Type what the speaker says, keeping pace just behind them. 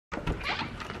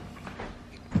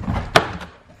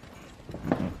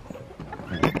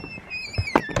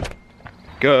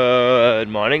Good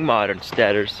morning, modern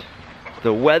steaders.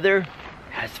 The weather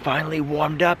has finally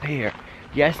warmed up here.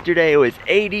 Yesterday it was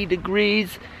 80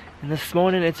 degrees and this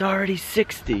morning it's already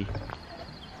 60.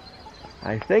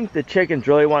 I think the chickens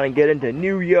really want to get into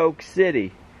New York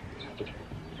City,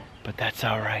 but that's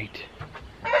alright.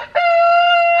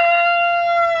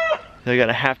 They're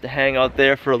gonna have to hang out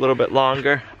there for a little bit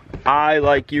longer. I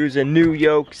like using New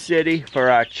York City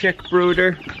for our chick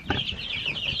brooder.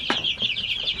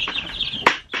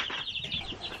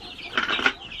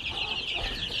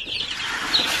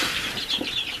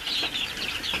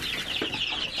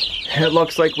 It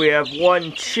looks like we have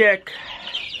one chick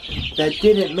that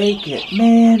didn't make it,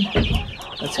 man.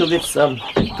 Let's go get some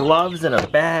gloves and a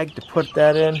bag to put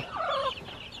that in.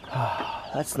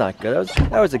 That's not good.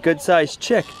 That was a good sized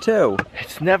chick too.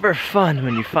 It's never fun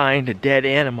when you find a dead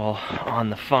animal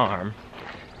on the farm.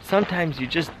 Sometimes you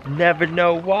just never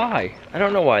know why. I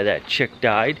don't know why that chick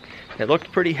died. It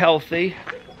looked pretty healthy.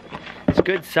 It's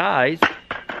good size.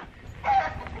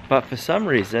 But for some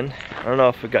reason, I don't know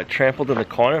if it got trampled in the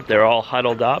corner, if they're all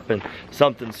huddled up and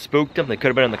something spooked them. They could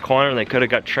have been in the corner and they could have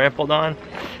got trampled on.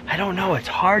 I don't know, it's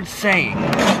hard saying.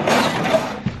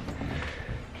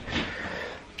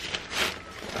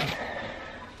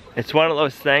 It's one of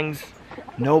those things,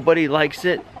 nobody likes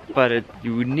it, but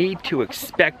you need to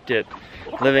expect it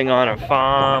living on a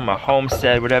farm, a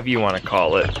homestead, whatever you want to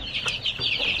call it.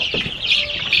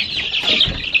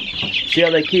 See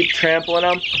how they keep trampling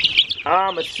them?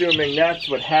 I'm assuming that's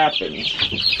what happens.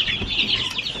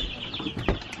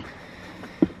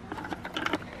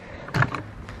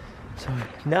 So,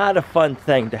 not a fun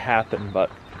thing to happen,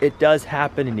 but it does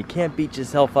happen and you can't beat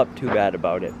yourself up too bad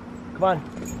about it. Come on.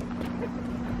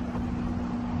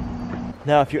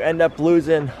 Now, if you end up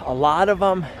losing a lot of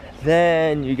them,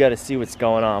 then you gotta see what's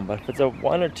going on. But if it's a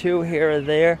one or two here or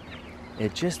there,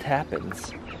 it just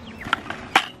happens.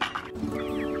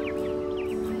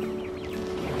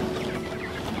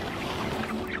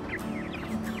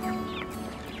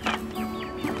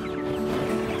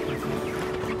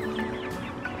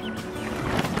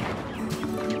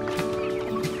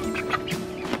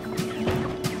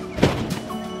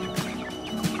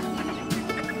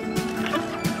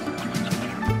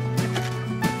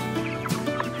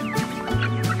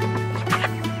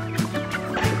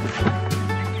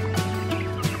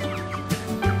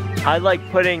 I like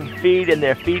putting feed in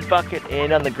their feed bucket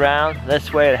and on the ground.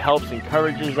 This way it helps,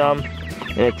 encourages them,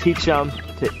 and it teaches them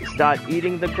to start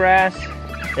eating the grass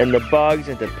and the bugs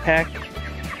and to peck.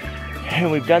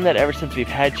 And we've done that ever since we've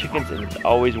had chickens and it's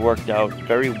always worked out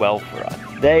very well for us.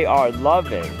 They are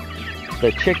loving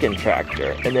the chicken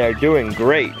tractor and they're doing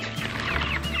great.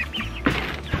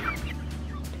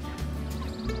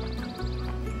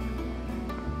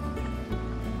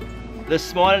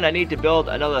 This morning I need to build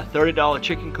another $30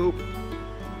 chicken coop.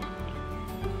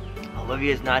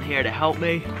 Olivia's not here to help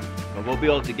me, but we'll be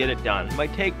able to get it done. It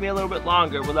might take me a little bit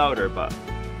longer without her, but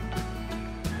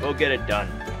we'll get it done.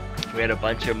 We had a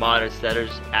bunch of modern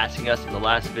setters asking us in the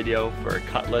last video for a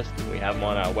cut list, and we have them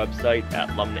on our website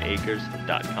at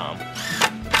lumnaacres.com.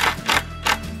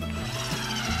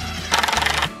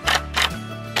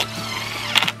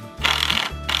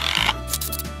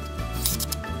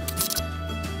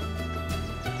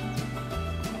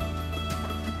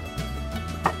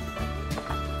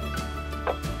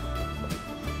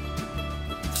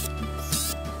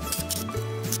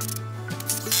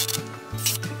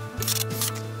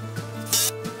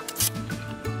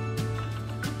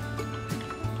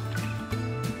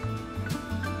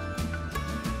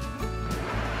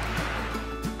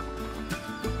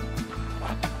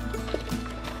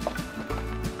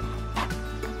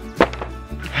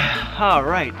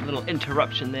 Alright, a little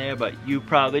interruption there, but you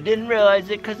probably didn't realize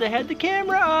it because I had the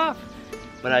camera off.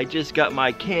 But I just got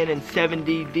my Canon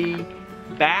 70D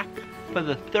back for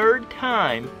the third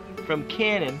time from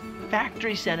Canon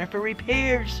Factory Center for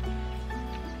repairs.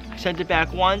 I sent it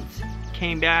back once,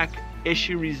 came back,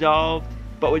 issue resolved,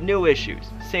 but with new issues.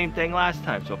 Same thing last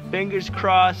time, so fingers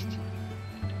crossed.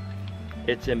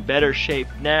 It's in better shape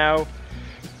now.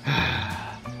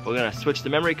 We're gonna switch the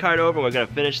memory card over and we're gonna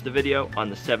finish the video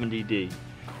on the 70D.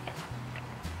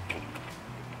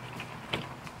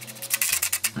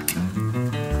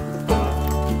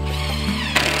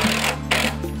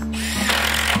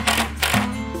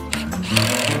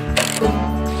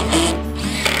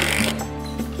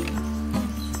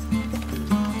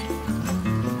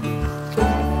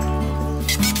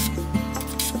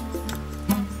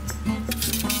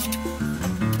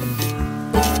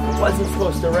 Wasn't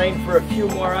supposed to rain for a few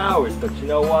more hours, but you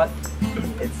know what?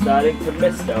 It's starting to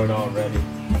mist out already.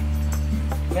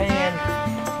 Man.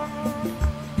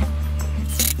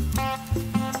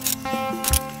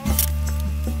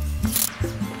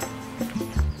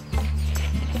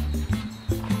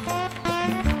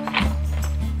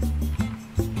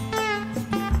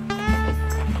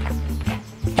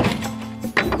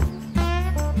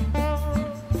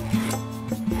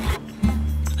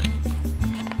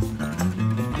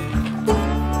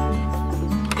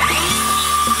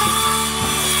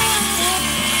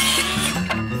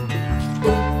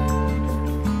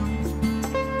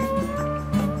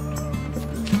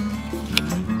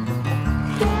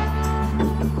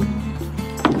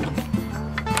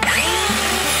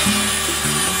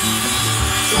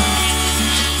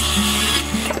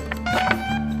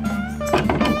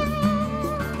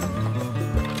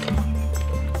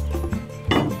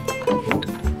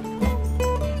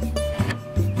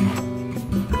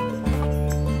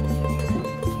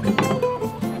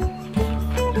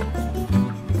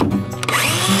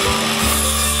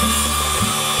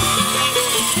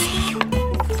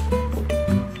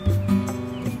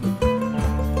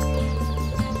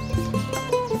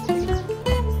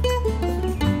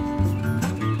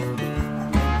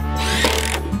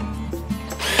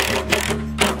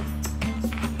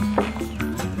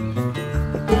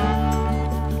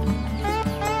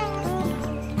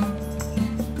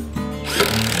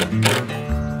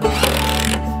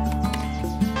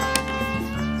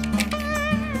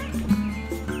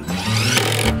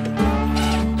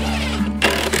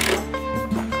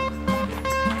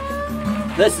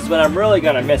 This is when I'm really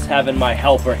gonna miss having my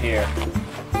helper here.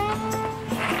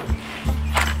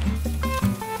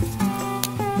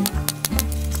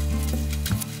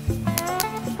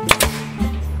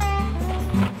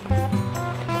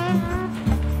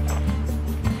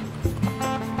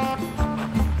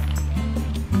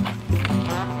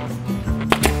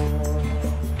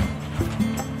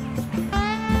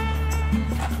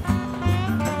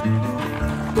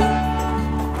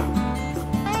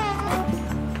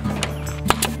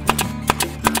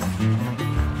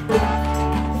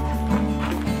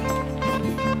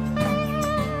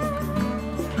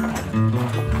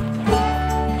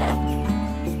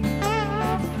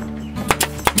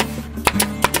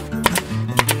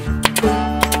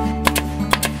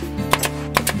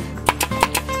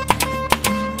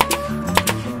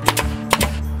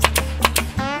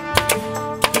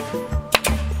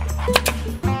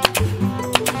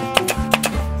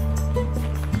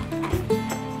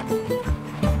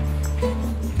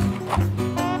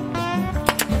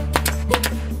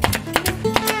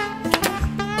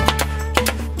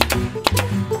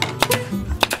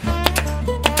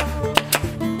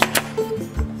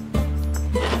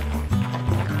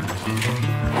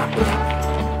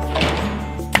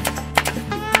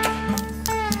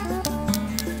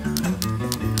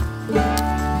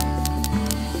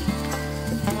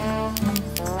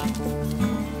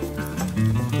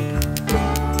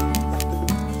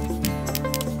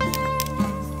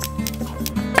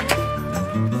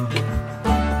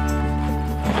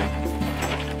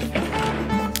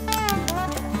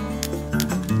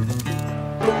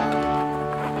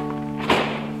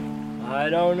 I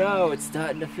don't know, it's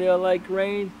starting to feel like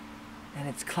rain and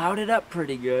it's clouded up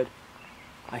pretty good.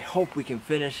 I hope we can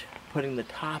finish putting the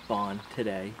top on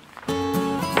today.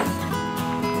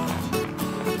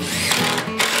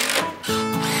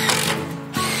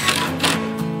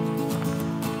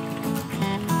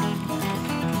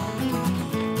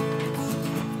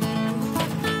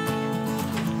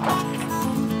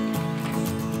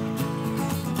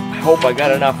 I hope I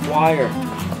got enough wire.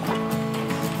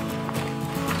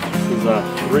 This is a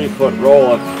 3-foot roll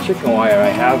of chicken wire I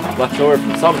have left over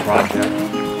from some project.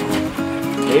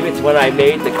 Maybe it's when I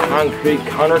made the concrete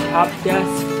countertop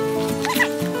desk.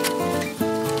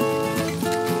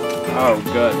 Oh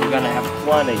good, we're gonna have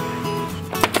plenty.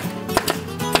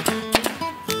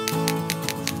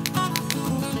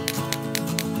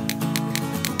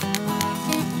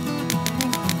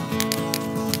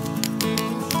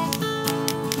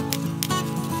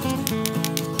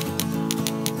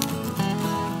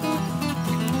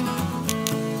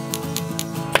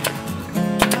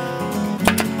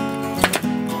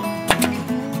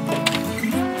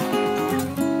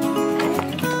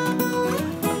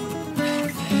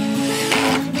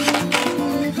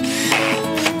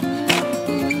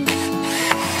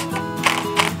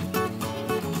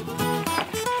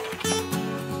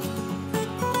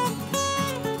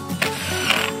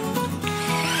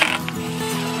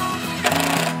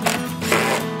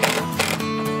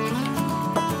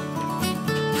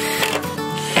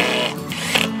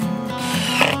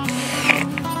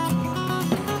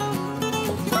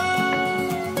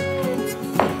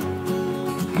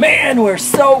 Man, we're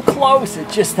so close. It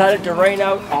just started to rain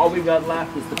out. All we got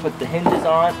left is to put the hinges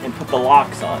on and put the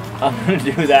locks on. I'm gonna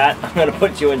do that. I'm gonna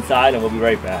put you inside and we'll be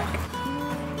right back.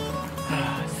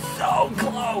 So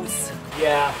close.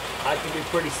 Yeah, I can be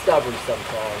pretty stubborn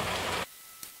sometimes.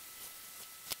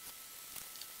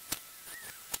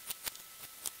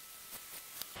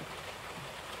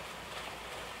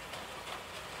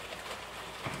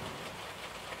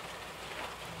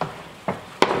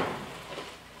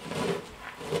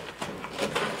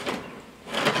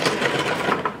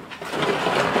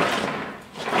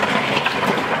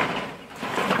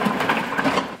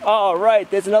 All right,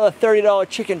 there's another $30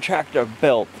 chicken tractor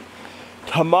built.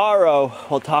 Tomorrow,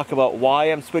 we'll talk about why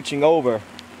I'm switching over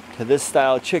to this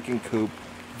style chicken coop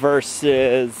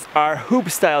versus our hoop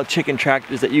style chicken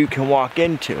tractors that you can walk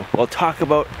into. We'll talk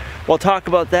about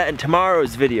that in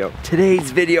tomorrow's video.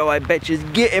 Today's video, I bet you, is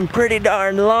getting pretty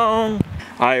darn long.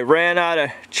 I ran out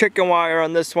of chicken wire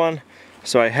on this one,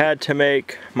 so I had to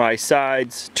make my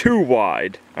sides too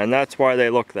wide, and that's why they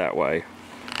look that way.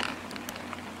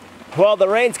 Well, the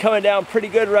rain's coming down pretty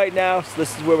good right now, so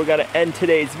this is where we're gonna end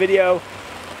today's video.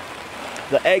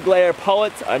 The egg layer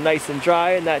pullets are nice and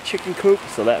dry in that chicken coop,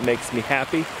 so that makes me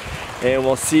happy. And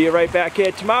we'll see you right back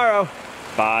here tomorrow.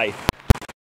 Bye.